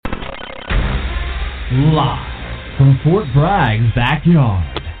Live from Fort Bragg's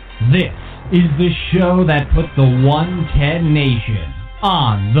backyard, this is the show that put the 110 Nation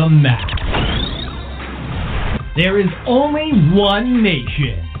on the map. There is only one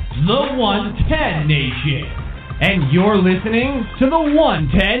nation, the 110 Nation, and you're listening to the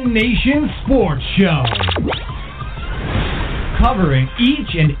 110 Nation Sports Show. Covering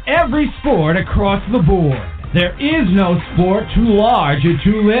each and every sport across the board. There is no sport too large or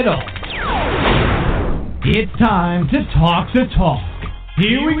too little. It's time to talk the talk.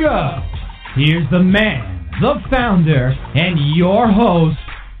 Here we go. Here's the man, the founder, and your host,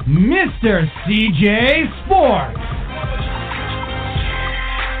 Mr. CJ Sports.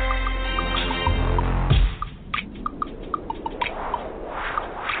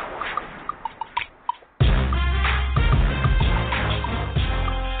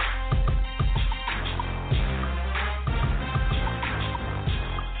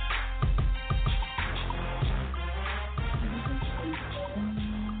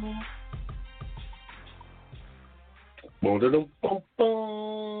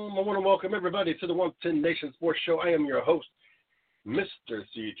 I want to welcome everybody to the 110 Nation Sports Show. I am your host, Mr.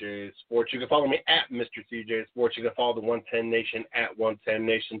 CJ Sports. You can follow me at Mr. CJ Sports. You can follow the 110 Nation at 110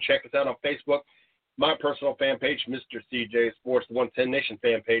 Nation. Check us out on Facebook, my personal fan page, Mr. CJ Sports, the 110 Nation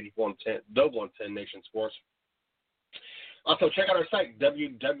fan page, the 110 Nation Sports. Also, check out our site,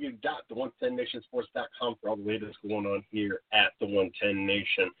 www.the110nationsports.com for all the latest going on here at the 110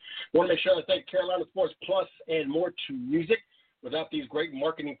 Nation. I want to make sure I thank Carolina Sports Plus and More to Music. Without these great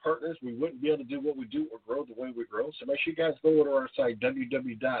marketing partners, we wouldn't be able to do what we do or grow the way we grow. So make sure you guys go to our site,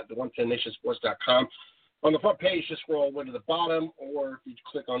 www.the110nationsports.com. On the front page, just scroll all the way to the bottom, or if you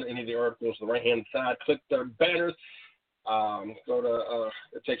click on any of the articles on the right-hand side, click the banners.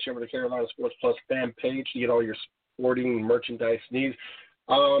 It takes you over to Carolina Sports Plus fan page to get all your sporting merchandise needs.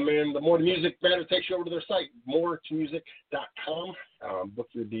 And the More to Music banner takes you over to their site, moretomusic.com. Book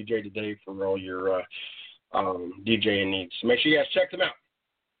your DJ today for all your DJing needs. So make sure you guys check them out.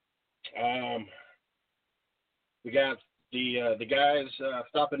 We got the guys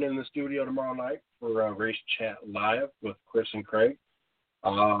stopping in the studio tomorrow night for Race Chat Live with Chris and Craig.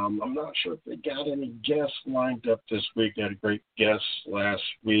 I'm not sure if they got any guests lined up this week. They had a great guest last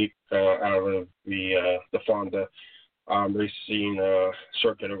week out of the Fonda racing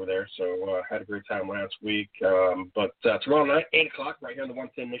circuit over there. So had a great time last week. But tomorrow night, 8 o'clock, right here on the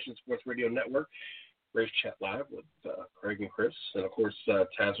 110 Nation Sports Radio Network, Race Chat Live with Craig and Chris. And, of course,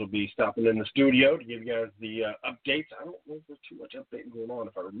 Taz will be stopping in the studio to give you guys the updates. I don't know if there's too much updating going on.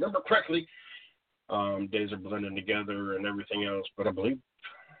 If I remember correctly, days are blending together and everything else. But I believe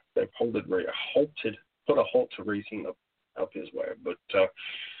they've put a halt to racing up his way. But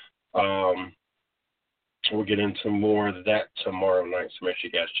we'll get into more of that tomorrow night, so make sure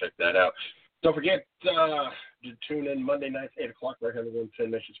you guys check that out. Don't forget to tune in Monday nights, 8 o'clock, right here on the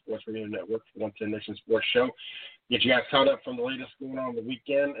 110 Nation Sports Radio Network for 110 Nation Sports Show. Get you guys caught up from the latest going on the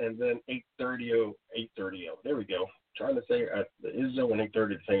weekend, and then 8:30. There we go. Trying to say the Izzo and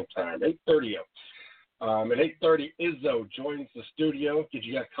 8:30 at the same time. 8:30. At 8:30, Izzo joins the studio. Get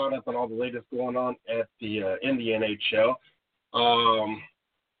you guys caught up on all the latest going on at in the NHL.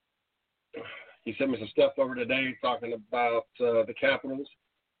 He sent me some stuff over today talking about the Capitals.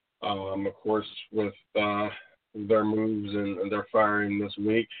 Of course, with their moves and their firing this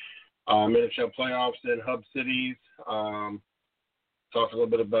week. NHL playoffs in hub cities. Talked a little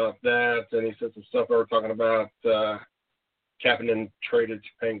bit about that. And he said some stuff over talking about Kapanen traded to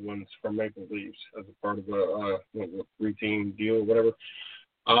Penguins from Maple Leafs as a part of a three-team deal or whatever.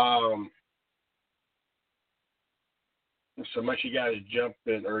 So much you guys jump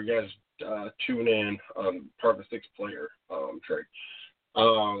in, or you guys tune in on part of a six-player trade.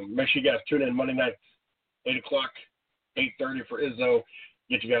 Make sure you guys tune in Monday nights, 8 o'clock, 8:30 for Izzo.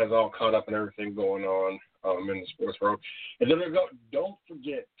 Get you guys all caught up and everything going on in the sports world. And then don't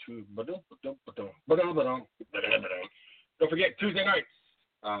forget Tuesday nights.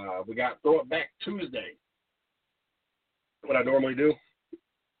 We got Throw It Back Tuesday. What I normally do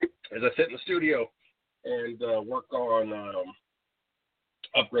is I sit in the studio and work on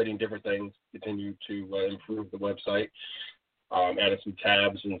upgrading different things, continue to improve the website, added some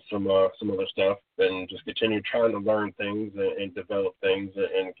tabs and some other stuff, and just continue trying to learn things and develop things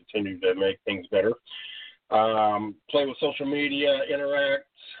and continue to make things better. Play with social media, interact,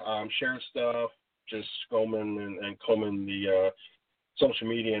 share stuff, just combing the social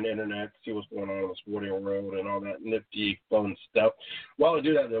media and internet, see what's going on the sporting world and all that nifty, fun stuff. While I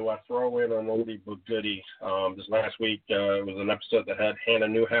do that, though, I throw in an oldie but goodie. This last week was an episode that had Hannah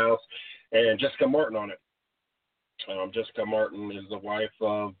Newhouse and Jessica Martin on it. Jessica Martin is the wife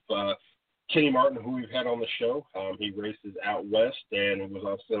of Kenny Martin, who we've had on the show. He races out west and was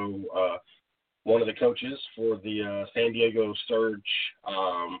also one of the coaches for the San Diego Surge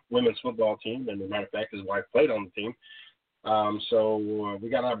women's football team. And as a matter of fact, his wife played on the team. So we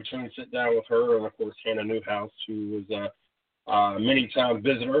got an opportunity to sit down with her, and, of course, Hannah Newhouse, who was a many-time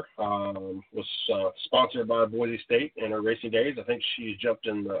visitor, was sponsored by Boise State in her racing days. I think she's jumped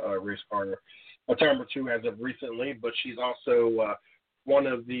in the race car a time or two as of recently, but she's also one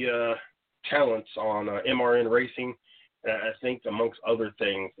of the talents on MRN Racing, I think, amongst other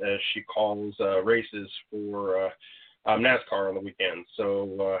things, as she calls races for NASCAR on the weekend.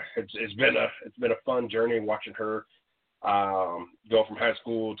 So it's been a fun journey watching her go from high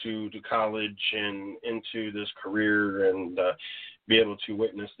school to college and into this career, and be able to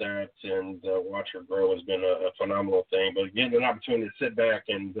witness that and watch her grow has been a phenomenal thing. But again, an opportunity to sit back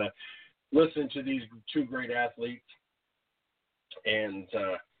and listen to these two great athletes and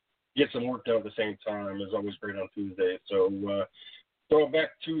get some work done at the same time is always great on Tuesday. So throwback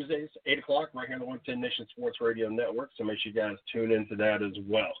Tuesdays, 8 o'clock, right here on the 110 Nation Sports Radio Network. So make sure you guys tune into that as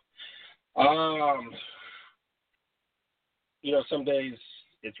well. Some days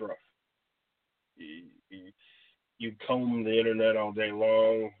it's rough. You comb the internet all day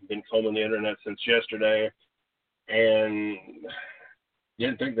long, been combing the internet since yesterday, and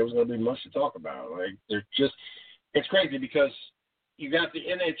didn't think there was going to be much to talk about. It's crazy because you got the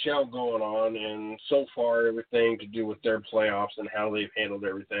NHL going on, and so far everything to do with their playoffs and how they've handled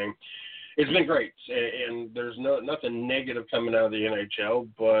everything, it's been great. And there's nothing negative coming out of the NHL,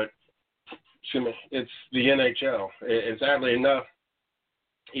 but it's the NHL. And sadly enough,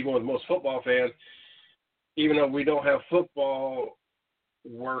 even with most football fans, even though we don't have football,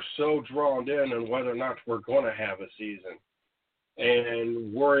 we're so drawn in on whether or not we're going to have a season,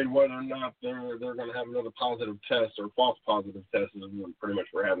 and worried whether or not they're going to have another positive test or false positive test is what pretty much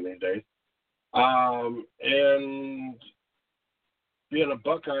we're having these days. And being a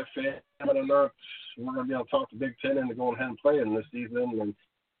Buckeye fan, whether or not we're going to be able to talk the Big Ten into going ahead and playing this season, and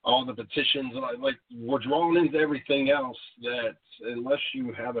all the petitions, like we're drawn into everything else that unless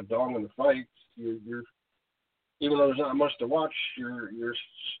you have a dog in the fight, you're even though there's not much to watch, you're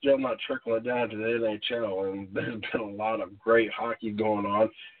still not trickling down to the NHL. And there's been a lot of great hockey going on.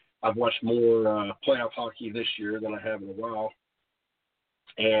 I've watched more playoff hockey this year than I have in a while.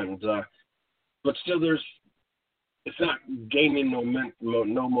 And but still, it's not gaining no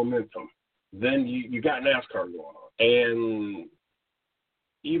momentum. Then you got NASCAR going on, and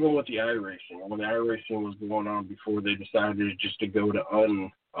even with the iRacing, when the iRacing was going on before they decided just to go to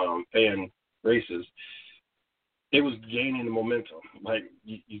fan races, it was gaining the momentum. Like,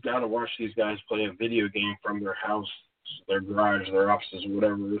 you got to watch these guys play a video game from their house, their garage, their offices,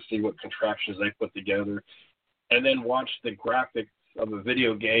 whatever, to see what contraptions they put together, and then watch the graphics of a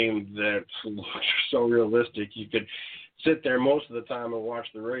video game that looks so realistic. You could sit there most of the time and watch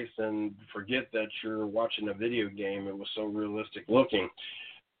the race and forget that you're watching a video game. It was so realistic looking.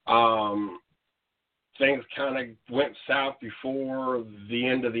 Things kind of went south before the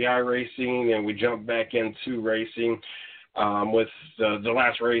end of the iRacing, and we jumped back into racing with the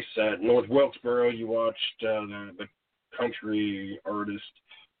last race at North Wilkesboro. You watched the country artist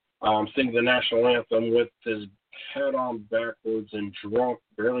sing the national anthem with his head on backwards and drunk,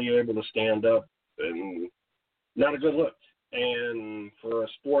 barely able to stand up, and not a good look. And for a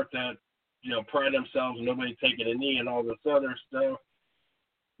sport that, pride themselves, nobody taking a knee and all this other stuff,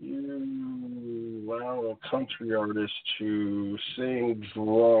 you allow a country artist to sing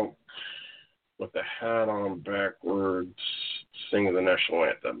drunk with the hat on backwards, sing the national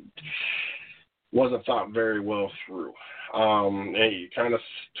anthem. Wasn't thought very well through. And you kind of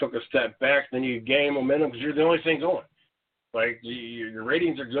took a step back, then you gain momentum because you're the only thing going. Like, your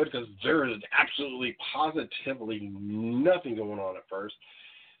ratings are good because there is absolutely, positively nothing going on at first.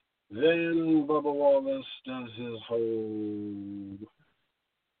 Then Bubba Wallace does his whole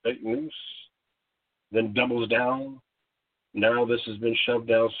fake news, then doubles down. Now this has been shoved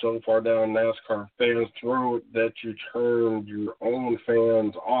down so far down NASCAR fans' throat that you turned your own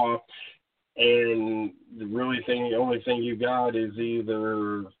fans off, and the only thing you got is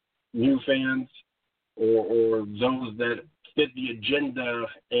either new fans or those that fit the agenda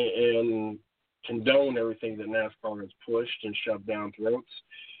and condone everything that NASCAR has pushed and shoved down throats,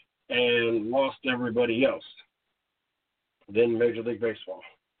 and lost everybody else. Then Major League Baseball.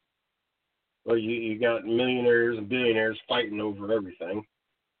 Well, you got millionaires and billionaires fighting over everything.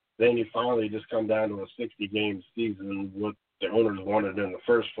 Then you finally just come down to a 60-game season, what the owners wanted in the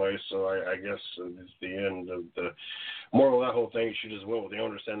first place. So I guess it's the end of the moral of that whole thing. You should just went with the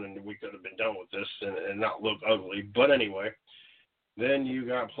owners, and we could have been done with this and not look ugly. But anyway, Then you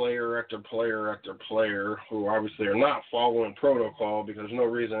got player after player after player who obviously are not following protocol because there's no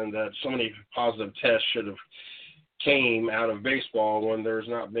reason that so many positive tests should have came out of baseball when there's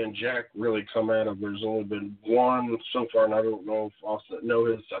not been jack really come out of. There's only been one so far, and I don't know if Austin know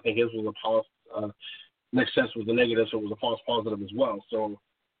his. I think his was a next test was a negative, so it was a false positive as well. So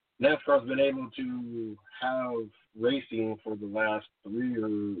NASCAR's been able to have racing for the last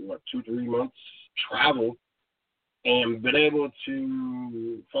 2-3 months travel and been able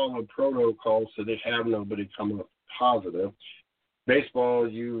to follow protocol so they have nobody come up positive. Baseball,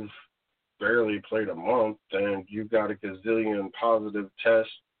 you've barely played a month and you've got a gazillion positive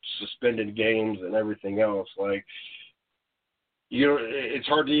tests, suspended games, and everything else. Like, it's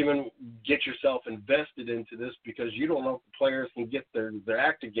hard to even get yourself invested into this because you don't know if the players can get their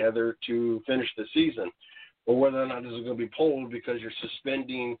act together to finish the season, or whether or not this is going to be pulled because you're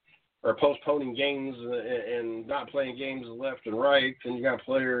suspending or postponing games and not playing games left and right, and you got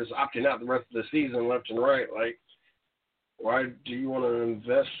players opting out the rest of the season left and right. Like, why do you want to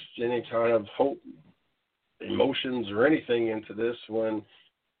invest any kind of hope, emotions, or anything into this when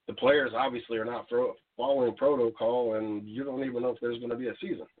the players obviously are not following protocol, and you don't even know if there's going to be a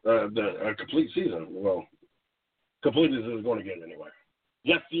season, a complete season? Well, complete as it's going to get anyway.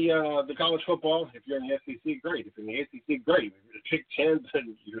 Yes, the college football, if you're in the SEC, great. If you're in the ACC, great. If you're in the Big Ten,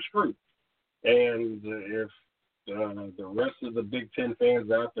 then you're screwed. And if the rest of the Big Ten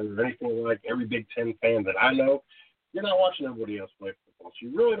fans out there are anything like every Big Ten fan that I know, you're not watching nobody else play football. So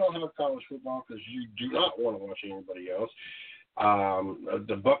you really don't have college football because you do not want to watch anybody else.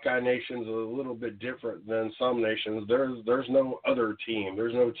 The Buckeye Nation's a little bit different than some nations. There's no other team.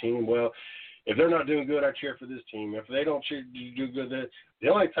 There's no team. Well, if they're not doing good, I cheer for this team. If they don't do good, the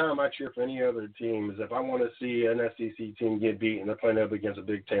only time I cheer for any other team is if I want to see an SEC team get beat and they're playing up against a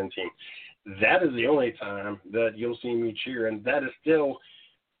Big Ten team. That is the only time that you'll see me cheer, and that is still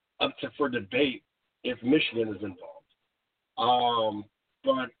up for debate if Michigan is involved.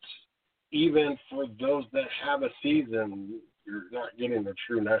 But even for those that have a season, you're not getting a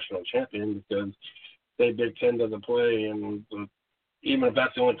true national champion because say Big Ten doesn't play, and even if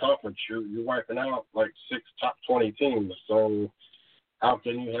that's the only conference, you're wiping out like 6 top 20 teams. So how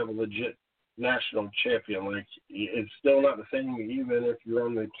can you have a legit national champion? Like, it's still not the same even if you're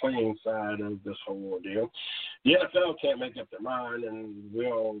on the playing side of this whole ordeal. The NFL can't make up their mind, and we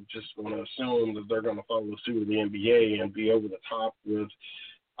all just want to assume that they're going to follow suit with the NBA and be over the top with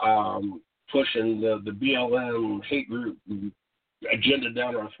pushing the BLM hate group agenda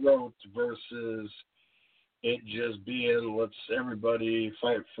down our throats versus it just being let's everybody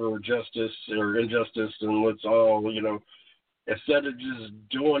fight for justice or injustice, and let's all, instead of just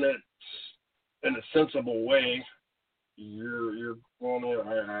doing it in a sensible way, you're going to,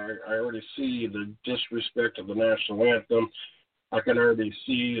 I already see the disrespect of the national anthem. I can already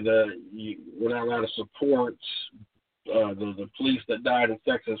see that we're not allowed to support the police that died in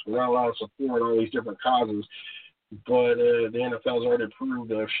Texas. We're not allowed to support all these different causes. But the NFL's already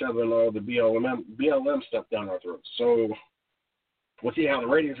proved they're shoving all the BLM stuff down our throats. So we'll see how the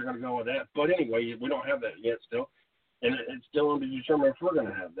ratings are going to go with that. But anyway, we don't have that yet still. And it's still to be determined if we're going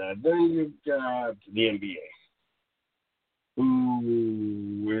to have that. Then you've got the NBA,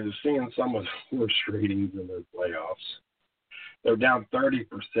 who is seeing some of the worst ratings in their playoffs. They're down 30%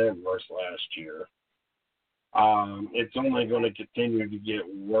 versus last year. It's only going to continue to get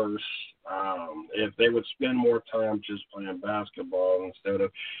worse. If they would spend more time just playing basketball instead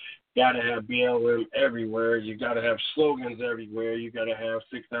of got to have BLM everywhere, you got to have slogans everywhere, you got to have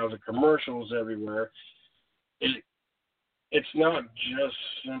 6,000 commercials everywhere. It's not just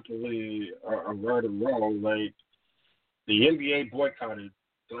simply a right or wrong. Like, the NBA boycotted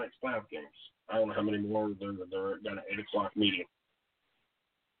tonight's playoff games. I don't know how many more. They're got an 8 o'clock meeting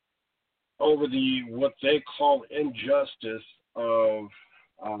over the what they call injustice of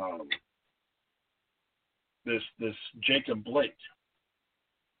this Jacob Blake,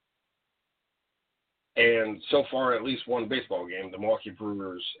 and so far at least one baseball game, the Milwaukee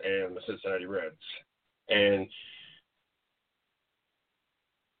Brewers and the Cincinnati Reds, and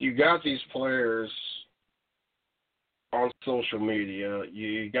you got these players on social media,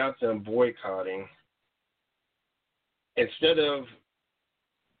 you got them boycotting instead of,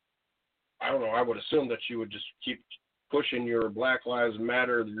 I don't know, I would assume that you would just keep pushing your Black Lives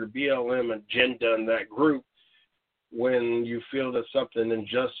Matter, your BLM agenda in that group when you feel that something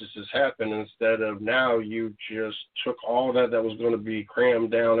injustice has happened, instead of now you just took all that was going to be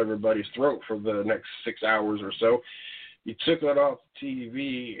crammed down everybody's throat for the next 6 hours or so. You took it off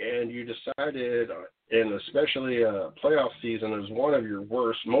TV and you decided, and especially a playoff season is one of your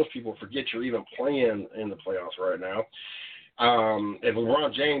worst. Most people forget you're even playing in the playoffs right now. If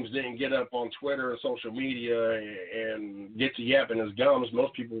LeBron James didn't get up on Twitter and social media and get to yapping his gums,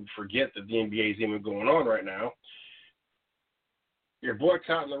 most people would forget that the NBA is even going on right now. You're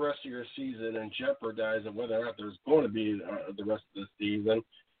boycotting the rest of your season and jeopardizing whether or not there's going to be the rest of the season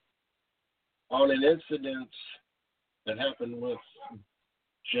on an incident that happened with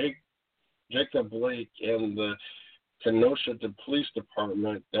Jacob Blake and the Kenosha Police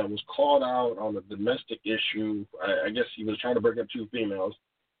Department that was called out on a domestic issue. I guess he was trying to break up two females.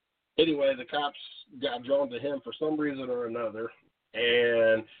 Anyway, the cops got drawn to him for some reason or another,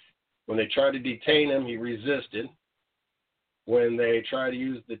 and when they tried to detain him, he resisted. When they tried to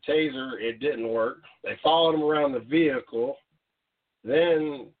use the taser, it didn't work. They followed him around the vehicle.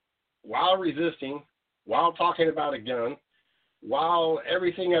 Then, while resisting, while talking about a gun, while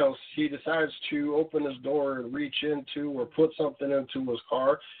everything else, he decides to open his door and reach into or put something into his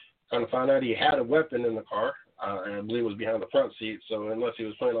car. Kind of found out he had a weapon in the car, and I believe it was behind the front seat. So unless he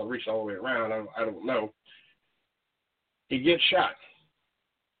was planning on reaching all the way around, I don't know. He gets shot.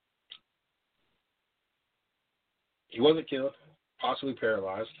 He wasn't killed, possibly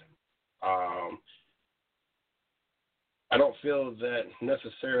paralyzed. I don't feel that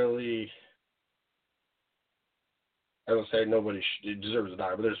necessarily. I don't say nobody deserves to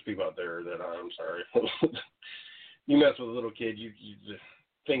die, but there's people out there that I'm sorry. You mess with a little kid, you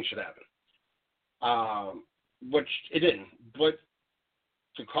things should happen. Which it didn't. But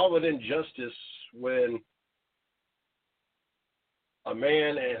to call it injustice when a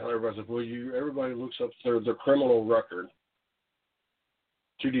man and everybody's like, well, everybody looks up their criminal record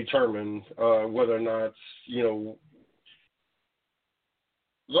to determine whether or not,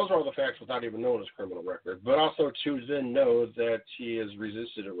 those are all the facts without even knowing his criminal record, but also to then know that he has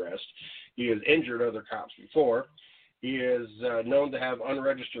resisted arrest. He has injured other cops before. He is known to have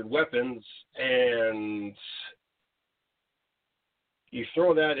unregistered weapons, and you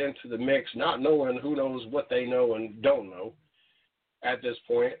throw that into the mix, not knowing who knows what they know and don't know at this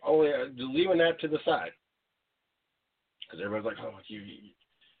point, only leaving that to the side. Because everybody's like, oh, you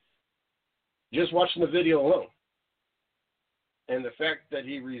just watching the video alone. And the fact that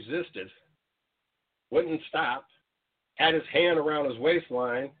he resisted, wouldn't stop, had his hand around his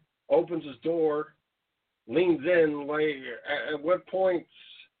waistline, opens his door, leans in, like, at what point?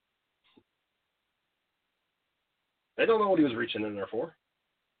 They don't know what he was reaching in there for.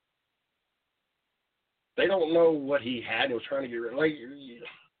 They don't know what he had and was trying to get rid of. Like,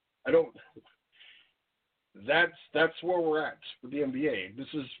 I don't. That's where we're at with the NBA. This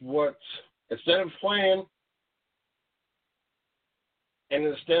is what, instead of playing, and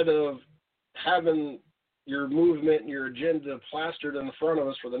instead of having your movement and your agenda plastered in front of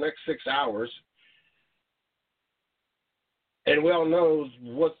us for the next 6 hours, and we all know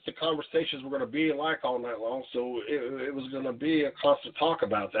what the conversations were going to be like all night long, so it was going to be a constant talk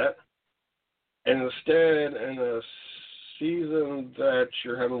about that. And instead, in a season that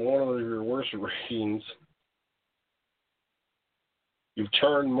you're having one of your worst ratings, you've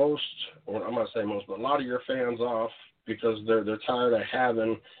turned most, or I'm not saying most, but a lot of your fans off because they're tired of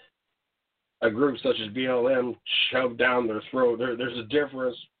having a group such as BLM shoved down their throat. There's a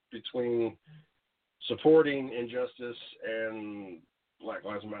difference between supporting injustice and Black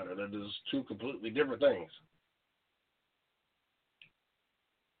Lives Matter. That is two completely different things.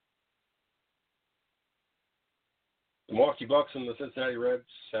 The Milwaukee Bucks and the Cincinnati Reds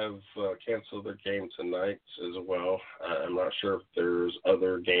have canceled their game tonight as well. I'm not sure if there's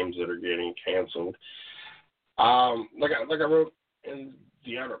other games that are getting canceled. Like I wrote in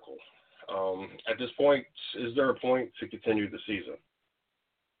the article, at this point, is there a point to continue the season?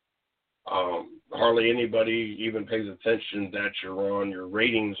 Hardly anybody even pays attention that you're on. Your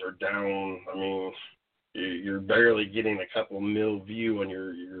ratings are down. I mean, you're barely getting a couple mil view on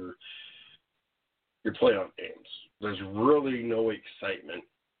your playoff games. There's really no excitement.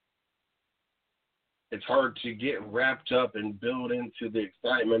 It's hard to get wrapped up and build into the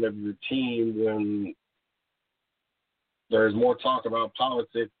excitement of your team when there's more talk about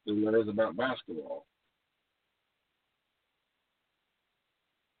politics than there is about basketball.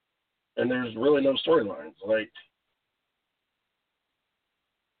 And there's really no storylines. Like,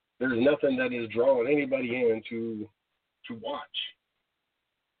 there's nothing that is drawing anybody in to watch.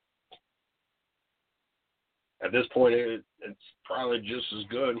 At this point, it's probably just as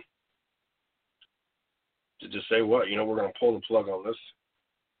good to just say, we're going to pull the plug on this.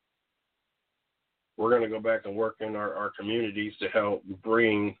 We're going to go back and work in our communities to help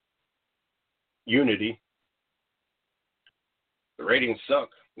bring unity. The ratings suck.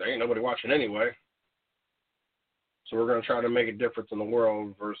 There ain't nobody watching anyway. So we're going to try to make a difference in the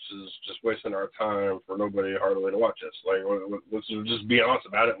world versus just wasting our time for nobody hardly to watch us. Like, let's just be honest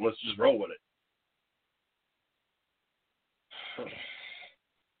about it and let's just roll with it.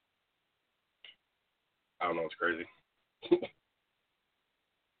 I don't know, it's crazy.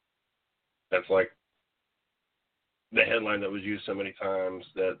 That's like the headline that was used so many times,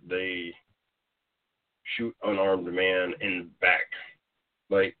 that they shoot unarmed man in the back.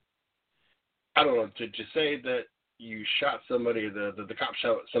 Like, I don't know, to say that you shot somebody, the cop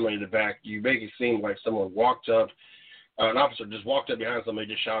shot somebody in the back, you make it seem like someone walked up, an officer just walked up behind somebody,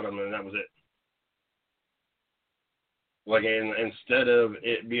 just shot him, and that was it. Like, instead of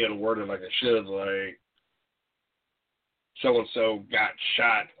it being worded like it should, like, so-and-so got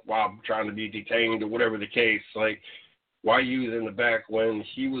shot while trying to be detained or whatever the case, like, why use in the back when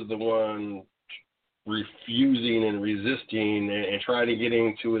he was the one refusing and resisting and trying to get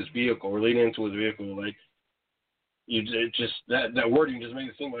into his vehicle or lean into his vehicle? Like, that wording just made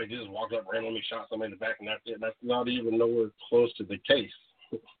it seem like he just walked up, randomly shot somebody in the back, and that's it. That's not even nowhere close to the case.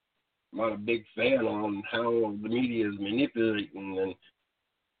 I'm not a big fan on how the media is manipulating, and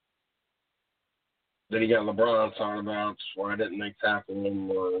then you got LeBron talking about why didn't they tackle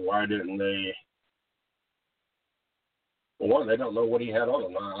him, or why didn't they. Well, one, they don't know what he had on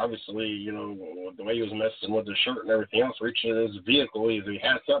him. Obviously, you know, the way he was messing with the shirt and everything else, reaching in his vehicle, either he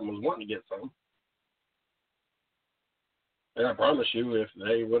had something, was wanting to get something. And I promise you, if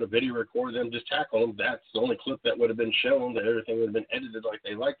they would have video recorded them just tackle him, that's the only clip that would have been shown, that everything would have been edited like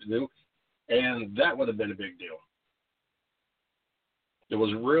they like to do, and that would have been a big deal. It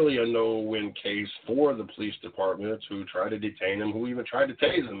was really a no-win case for the police department, who tried to detain him, who even tried to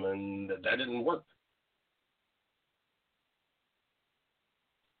tase him, and that didn't work.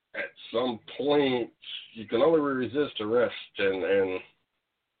 At some point, you can only resist arrest and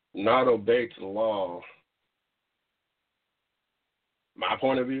not obey to the law. My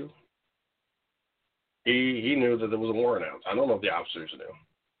point of view, he knew that there was a warrant out. I don't know if the officers knew.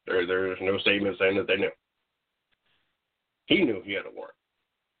 There's no statement saying that they knew. He knew he had a warrant.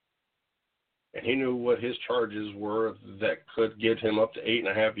 And he knew what his charges were that could get him up to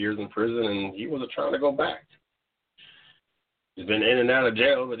 8.5 years in prison, and he wasn't trying to go back. He's been in and out of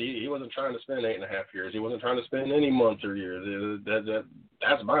jail, but he wasn't trying to spend 8.5 years. He wasn't trying to spend any months or years.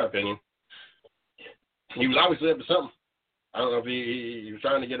 That's my opinion. He was obviously up to something. I don't know if he was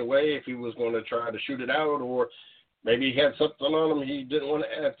trying to get away, if he was going to try to shoot it out, or maybe he had something on him he didn't want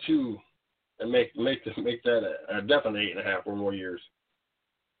to add to and make that a definite 8.5 or more years.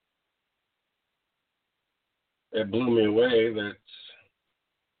 It blew me away that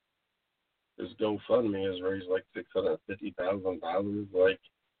this GoFundMe has raised like $650,000. Like,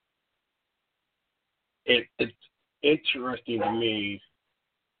 it's interesting to me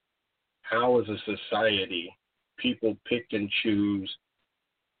how, as a society, people pick and choose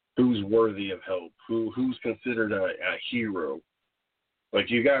who's worthy of help, who's considered a hero. Like,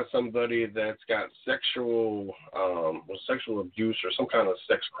 you got somebody that's got sexual abuse or some kind of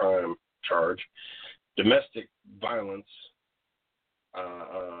sex crime charge, domestic violence,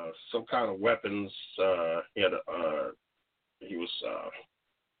 some kind of weapons. He was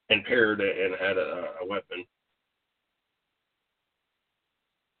impaired and had a weapon.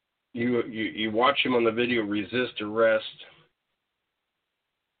 You watch him on the video resist arrest,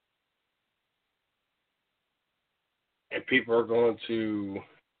 and people are going to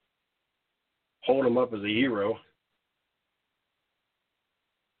hold him up as a hero.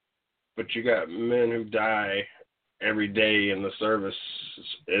 But you got men who die every day in the service,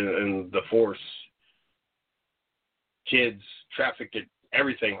 in the force, kids, trafficked,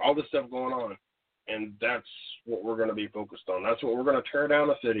 everything, all this stuff going on. And that's what we're going to be focused on. That's what we're going to tear down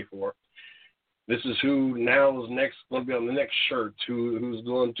the city for. This is who now is going to be on the next shirt, who's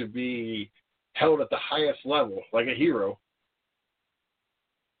going to be held at the highest level, like a hero.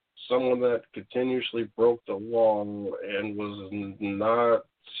 Someone that continuously broke the law and was not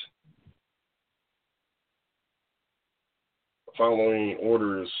following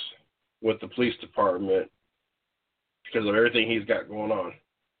orders with the police department because of everything he's got going on.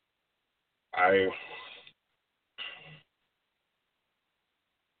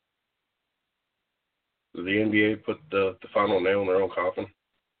 Did the NBA put the final nail in their own coffin?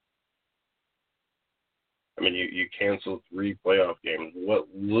 I mean, you canceled 3 playoff games. What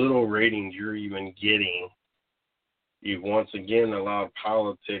little ratings you're even getting, you've once again allowed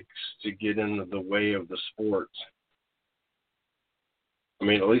politics to get into the way of the sport. I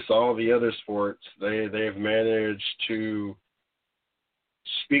mean, at least all the other sports, they've managed to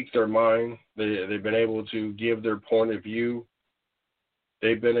speak their mind. They've been able to give their point of view.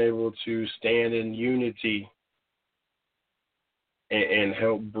 They've been able to stand in unity and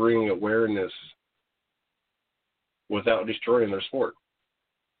help bring awareness without destroying their sport.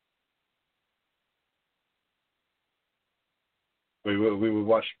 We would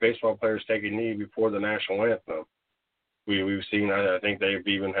watch baseball players take a knee before the national anthem. We've seen, I think they've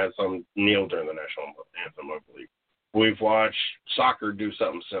even had some kneel during the national anthem, I believe. We've watched soccer do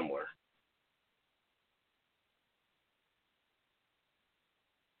something similar.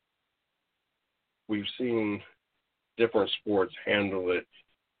 We've seen different sports handle it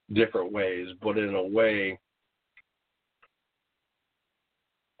different ways, but in a way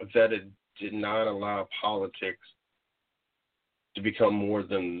that it did not allow politics to become more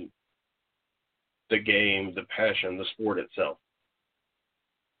than the game, the passion, the sport itself.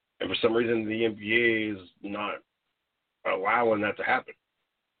 And for some reason, the NBA is not allowing that to happen.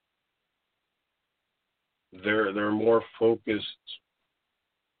 They're more focused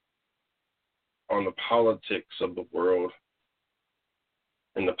on the politics of the world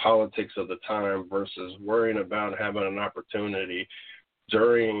and the politics of the time versus worrying about having an opportunity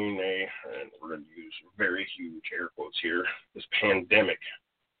during and we're going to use very huge air quotes here, this pandemic,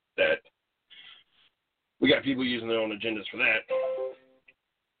 that we got people using their own agendas for that.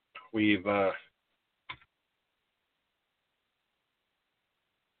 We've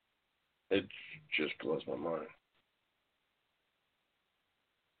it just blows my mind.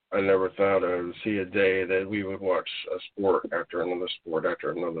 I never thought I would see a day that we would watch a sport after another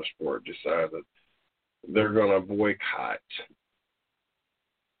sport decide that they're going to boycott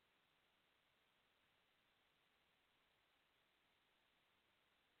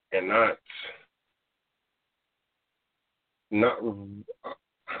and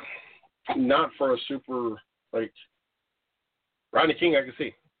not for a super, like, Rodney King I can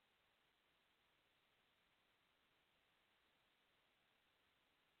see.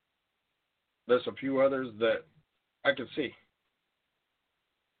 There's a few others that I can see.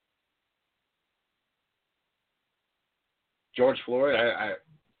 George Floyd, I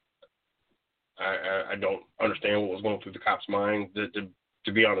don't understand what was going through the cop's mind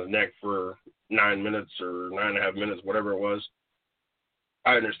to be on his neck for 9 minutes or 9.5 minutes, whatever it was.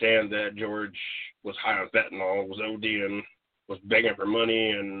 I understand that George was high on fentanyl, was ODing, was begging for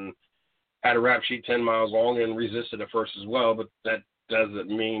money, and had a rap sheet 10 miles long and resisted at first as well, but that doesn't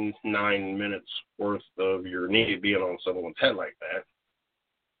mean 9 minutes worth of your knee being on someone's head like that.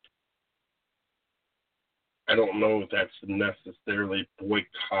 I don't know if that's necessarily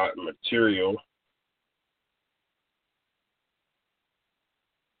boycott material.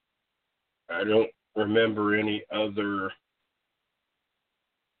 I don't remember any other.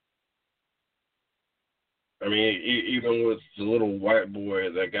 I mean, even with the little white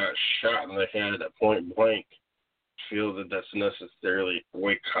boy that got shot in the head at point blank, I feel that that's necessarily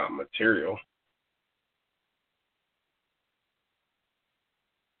boycott material.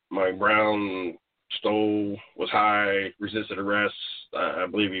 Mike Brown stole, was high, resisted arrest. I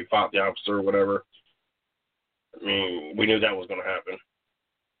believe he fought the officer or whatever. I mean, we knew that was going to happen.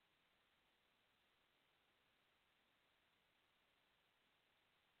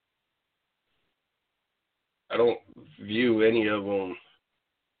 I don't view any of them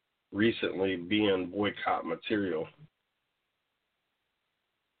recently being boycott material.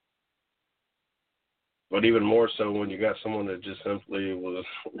 But even more so when you got someone that just simply was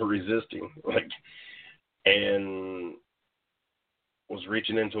resisting, and was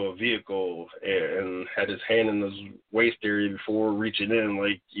reaching into a vehicle and had his hand in his waist area before reaching in,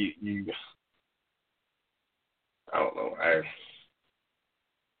 I don't know.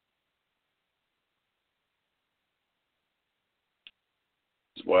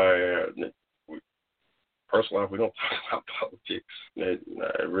 That's why personal life, we don't talk about politics.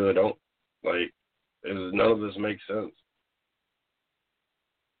 I really don't. None of this makes sense.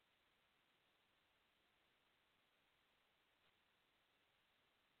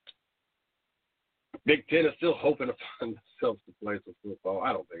 Big Ten is still hoping to find themselves to play some football.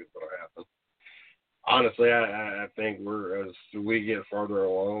 I don't think it's going to happen. Honestly, I think as we get farther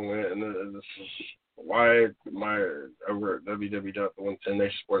along, and this is why over at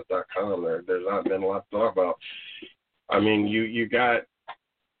www.the110nationsports.com, there's not been a lot to talk about. I mean, you got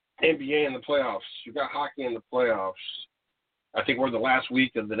NBA in the playoffs. You got hockey in the playoffs. I think we're the last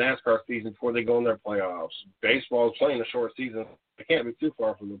week of the NASCAR season before they go in their playoffs. Baseball is playing a short season. They can't be too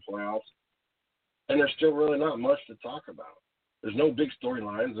far from the playoffs. And there's still really not much to talk about. There's no big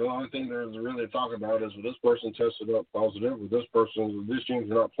storylines. The only thing there's really to talk about is, this person tested up positive, or this team's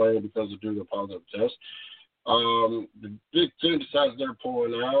not playing because of due to a positive test. The Big Ten decides they're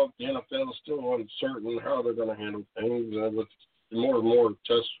pulling out. The NFL is still uncertain how they're going to handle things. With more and more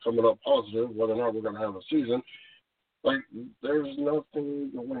tests coming up positive, whether or not we're going to have a season, Like, there's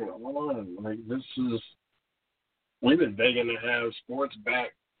nothing going on. Like, we've been begging to have sports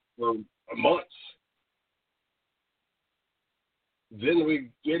back for months. Then we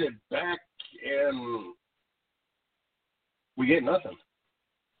get it back and we get nothing.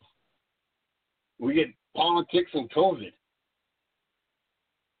 We get politics and COVID.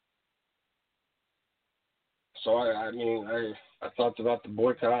 So, I thought about the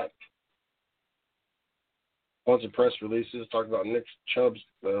boycott. Bunch of press releases talked about Nick Chubb's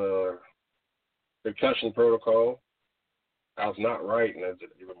concussion protocol. I was not right, and it's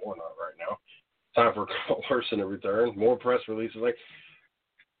even more not right now. Time for Carl Larson to return. More press releases. Like,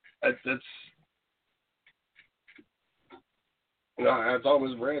 it's I thought it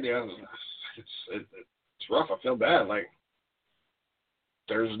was Randy. It's rough. I feel bad. Like,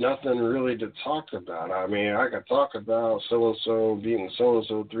 there's nothing really to talk about. I mean, I could talk about so-and-so beating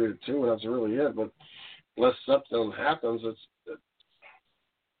so-and-so 3-2, and that's really it. But unless something happens, it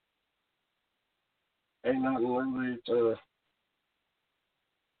ain't nothing really to.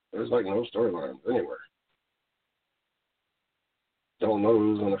 There's like no storyline anywhere. Don't know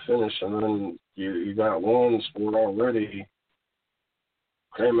who's going to finish, and then you got one sport already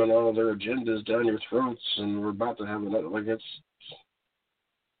cramming all their agendas down your throats, and we're about to have another. Like,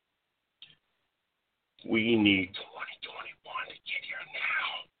 we need 2021 to get here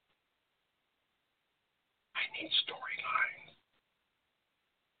now. I need storylines.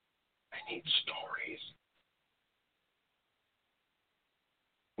 I need stories.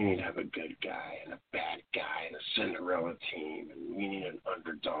 We need to have a good guy and a bad guy and a Cinderella team, and we need an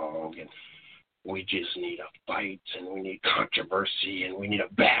underdog, and we just need a fight, and we need controversy, and we need a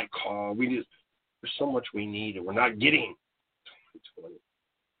bad call. There's so much we need, and we're not getting 2020.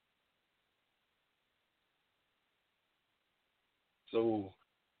 So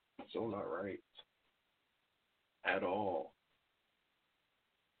not right at all.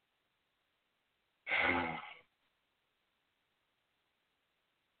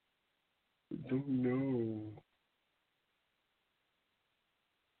 Don't know.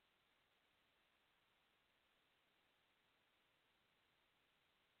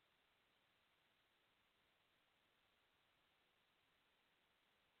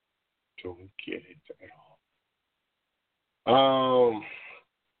 Don't get it at all.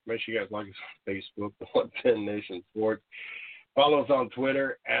 Make sure you guys like us on Facebook, The 110 Nation Sports. Follow us on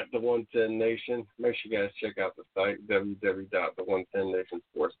Twitter at The 110 Nation. Make sure you guys check out the site,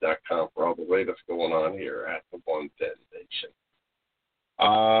 www.the110nationsports.com, for all the latest going on here at The 110 Nation.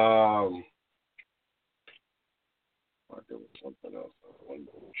 There was something else I wanted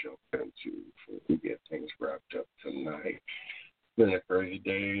to jump into before we get things wrapped up tonight. It's been a crazy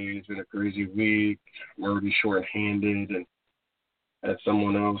day. It's been a crazy week. I'm already short-handed, and had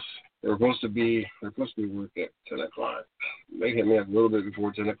someone else. They're supposed to be work at 10 o'clock. They hit me up a little bit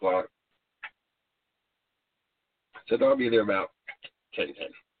before 10 o'clock. I said, I'll be there about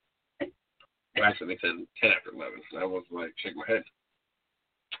 10:10. Well, actually, they said 10 after 11. And I was like, shake my head.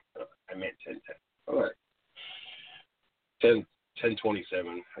 I meant 10:10. All right.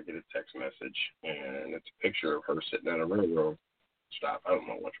 10:27, I get a text message, and it's a picture of her sitting at a railroad stop. I don't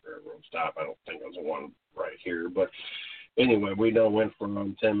know which railroad stop. I don't think it was the one right here. But anyway, we done went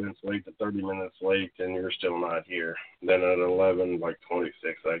from 10 minutes late to 30 minutes late, and you're still not here. Then at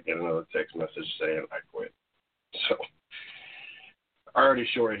 11:26, I get another text message saying I quit. So already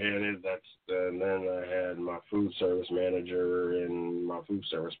short-handed. And then I had my food service manager and my food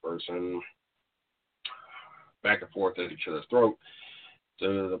service person back and forth at each other's throat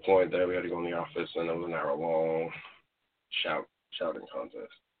to the point that we had to go in the office, and it was an hour-long shouting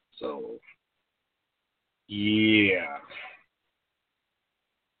contest. So, yeah.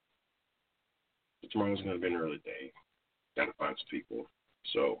 Tomorrow's going to be an early day. Got to find some people.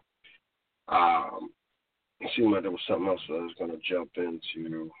 So, it seemed like there was something else that I was going to jump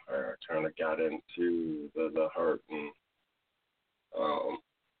into. I kind of got into the heart and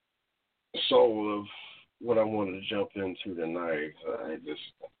soul of what I wanted to jump into tonight.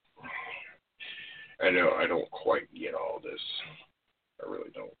 I don't quite get all this. I really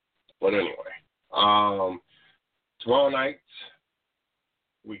don't. But anyway, tomorrow night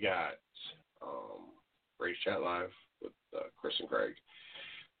we got Race Chat Live with Chris and Craig.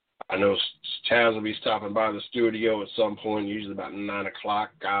 I know Taz will be stopping by the studio at some point, usually about 9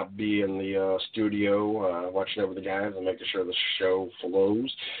 o'clock. I'll be in the studio watching over the guys and making sure the show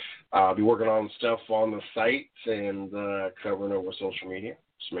flows. I'll be working on stuff on the site and covering over social media.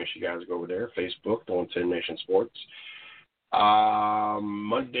 So make sure you guys go over there, Facebook, The 110 Nation Sports.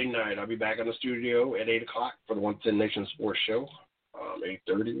 Monday night, I'll be back in the studio at 8 o'clock for the 110 Nation Sports Show.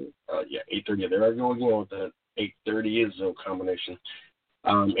 8:30. 8:30. There I go again with that 8:30 Izzo combination.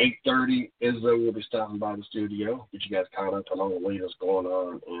 8:30 Izzo will be stopping by the studio. Get you guys caught up on all the latest going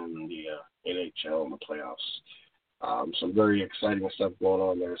on in the NHL and the playoffs. Some very exciting stuff going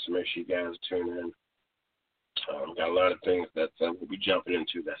on there, so make sure you guys tune in. Got a lot of things that we'll be jumping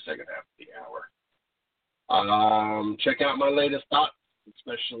into that second half of the hour. Check out my latest thoughts,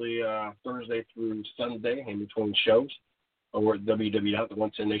 especially Thursday through Sunday in between shows over at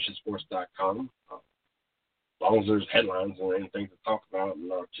www.the110nationsports.com. As long as there's headlines and anything to talk about and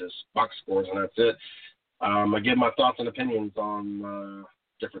not just box scores and that's it. I give my thoughts and opinions on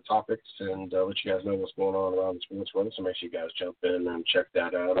different topics and let you guys know what's going on around the sports world. So make sure you guys jump in and check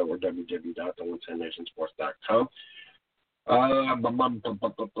that out over www.the110nationsports.com. If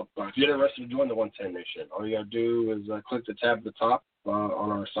you're interested in join the 110 Nation, all you got to do is click the tab at the top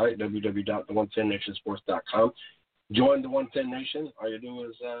on our site, www.the110nationsports.com. Join the 110 Nation. All you do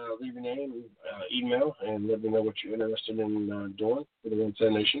is leave your name, email, and let me know what you're interested in doing for the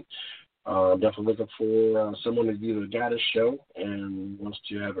 110 Nation. Definitely looking for someone to do the guide us show and wants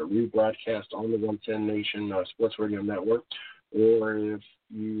to have it rebroadcast on the 110 Nation Sports Radio Network, or if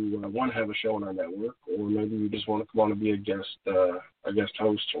you want to have a show on our network, or maybe you just want to come on and be a guest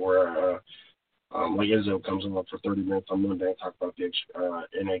host, or like Izzo comes on for 30 minutes on Monday and talk about the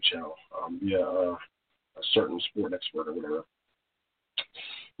NHL, a certain sport expert or whatever.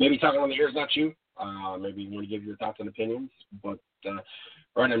 Maybe talking on the air is not you. Maybe you want to give your thoughts and opinions, but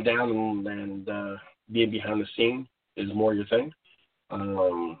writing them down and being behind the scene is more your thing.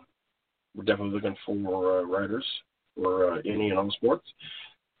 We're definitely looking for writers for any and all sports.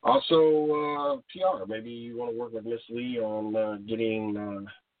 Also, PR. Maybe you want to work with Miss Lee on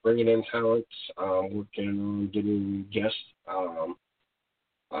bringing in talent, working on getting guests,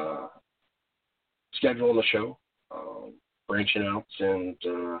 scheduling the show, branching out and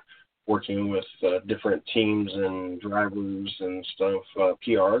working with different teams and drivers and stuff,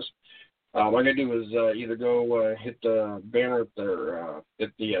 PRs. All I got to do is either go hit the banner there,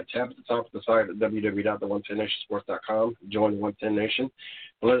 hit the tab at the top of the site at www.the110nationsports.com, join the 110 Nation,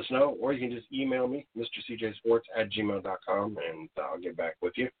 and let us know, or you can just email me, mrcjsports@gmail.com, and I'll get back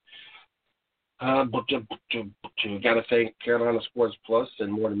with you. But got to thank Carolina Sports Plus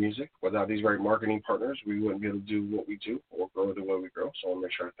and More to Music. Without these great marketing partners, we wouldn't be able to do what we do or grow the way we grow, so I'll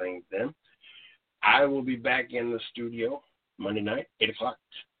make sure I thank them. I will be back in the studio Monday night, 8 o'clock,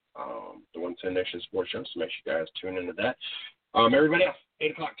 the 110 Nation Sports Show, so make sure you guys tune into that. Everybody else,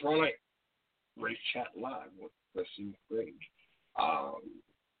 8 o'clock tomorrow night, Race Chat Live with Chris and Craig.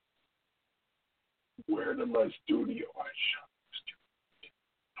 Where did my studio? I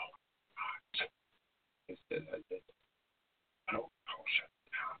don't shut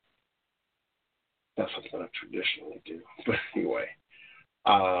down. That's something I traditionally do. But anyway,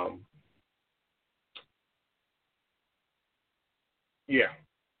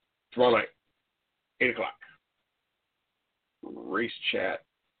 tomorrow night, 8 o'clock, Race Chat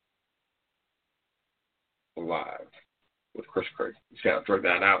Live with Chris Craig. He's got to drag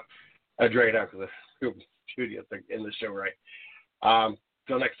that out. I drag it out because the studio thing in the show, right?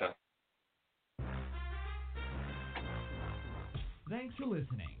 Till next time. Thanks for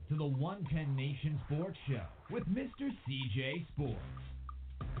listening to the 110 Nation Sports Show with Mr. CJ Sports.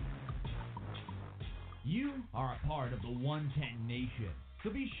 You are a part of the 110 Nation, so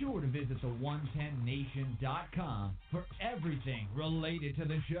be sure to visit the110nation.com for everything related to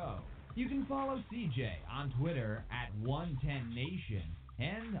the show. You can follow CJ on Twitter at 110 Nation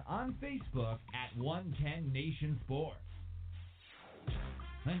and on Facebook at 110 Nation Sports.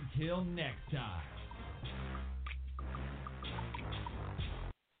 Until next time.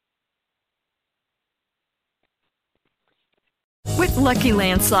 With Lucky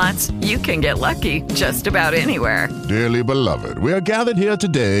Land Slots, you can get lucky just about anywhere. Dearly beloved, we are gathered here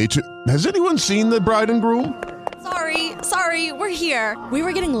today to... Has anyone seen the bride and groom? Sorry, we're here. We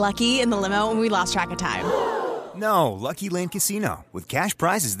were getting lucky in the limo and we lost track of time. No, Lucky Land Casino, with cash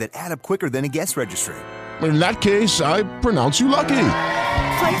prizes that add up quicker than a guest registry. In that case, I pronounce you lucky.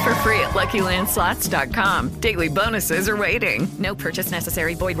 Play for free at LuckyLandSlots.com. Daily bonuses are waiting. No purchase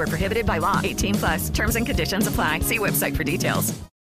necessary. Void where prohibited by law. 18+. Terms and conditions apply. See website for details.